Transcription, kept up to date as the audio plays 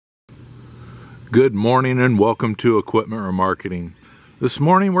Good morning and welcome to Equipment Remarketing. This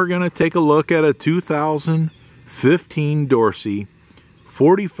morning we're going to take a look at a 2015 Dorsey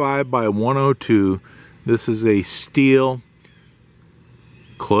 45'x102. This is a steel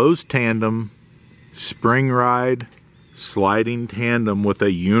closed tandem spring ride sliding tandem with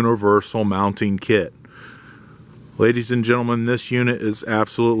a universal mounting kit. Ladies and gentlemen, this unit is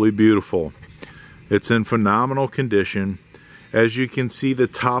absolutely beautiful. It's in phenomenal condition. As you can see, the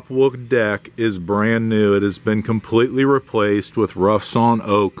top wood deck is brand new. It has been completely replaced with rough sawn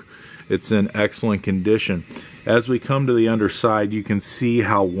oak. It's in excellent condition. As we come to the underside, you can see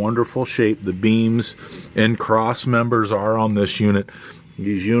how wonderful shape the beams and cross members are on this unit.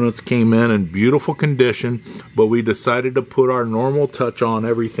 These units came in beautiful condition, but we decided to put our normal touch on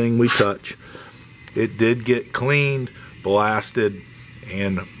everything we touch. It did get cleaned, blasted,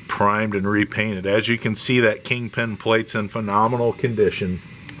 and primed and repainted. As you can see, that kingpin plate's in phenomenal condition.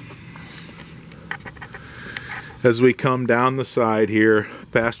 As we come down the side here,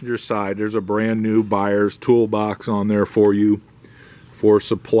 passenger side, there's a brand new buyer's toolbox on there for you for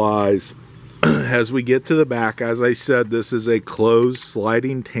supplies. As we get to the back, as I said, this is a closed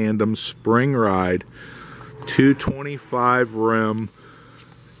sliding tandem spring ride 225 rim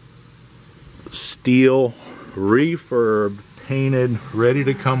steel refurbed, painted, ready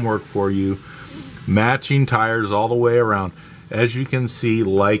to come work for you. Matching tires all the way around. As you can see,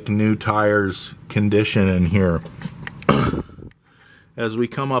 like new tires condition in here. As we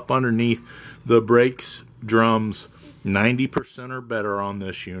come up underneath, the brakes, drums, 90% or better on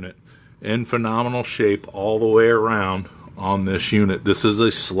this unit. In phenomenal shape all the way around on this unit. This is a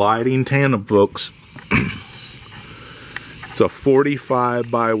sliding tandem, folks. It's a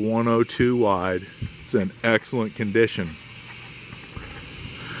 45'x102 wide. It's in excellent condition.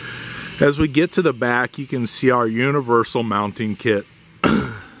 As we get to the back, you can see our universal mounting kit.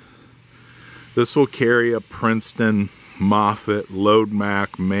 This will carry a Princeton, Moffett,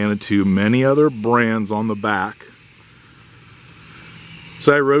 Loadmac, Manitou, many other brands on the back. As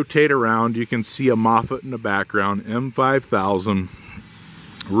I rotate around, you can see a Moffett in the background, M5000,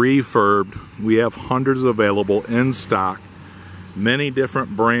 refurbed. We have hundreds available in stock. Many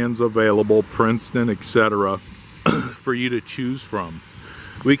different brands available, Princeton, etc., for you to choose from.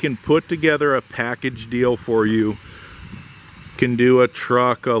 We can put together a package deal for you. Can do a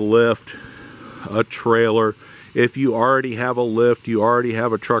truck, a lift, a trailer. If you already have a lift, you already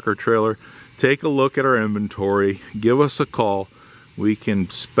have a truck or trailer, take a look at our inventory. Give us a call. We can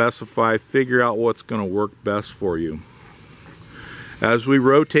specify, figure out what's going to work best for you. As we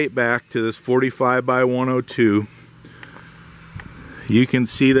rotate back to this 45'x102, you can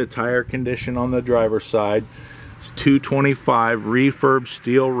see the tire condition on the driver's side. It's 225 refurb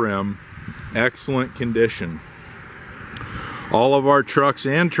steel rim, excellent condition. All of our trucks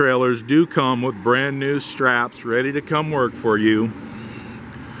and trailers do come with brand new straps ready to come work for you.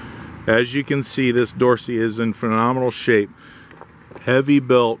 As you can see, this Dorsey is in phenomenal shape. Heavy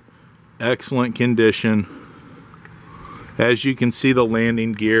built, excellent condition. As you can see, the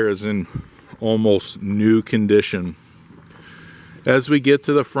landing gear is in almost new condition. As we get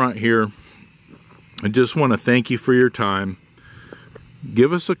to the front here, I just want to thank you for your time.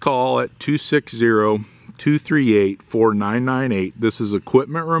 Give us a call at 260-238-4998. This is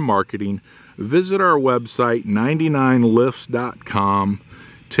Equipment Remarketing. Visit our website, 99lifts.com.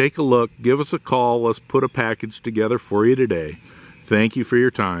 Take a look, give us a call. Let's put a package together for you today. Thank you for your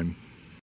time.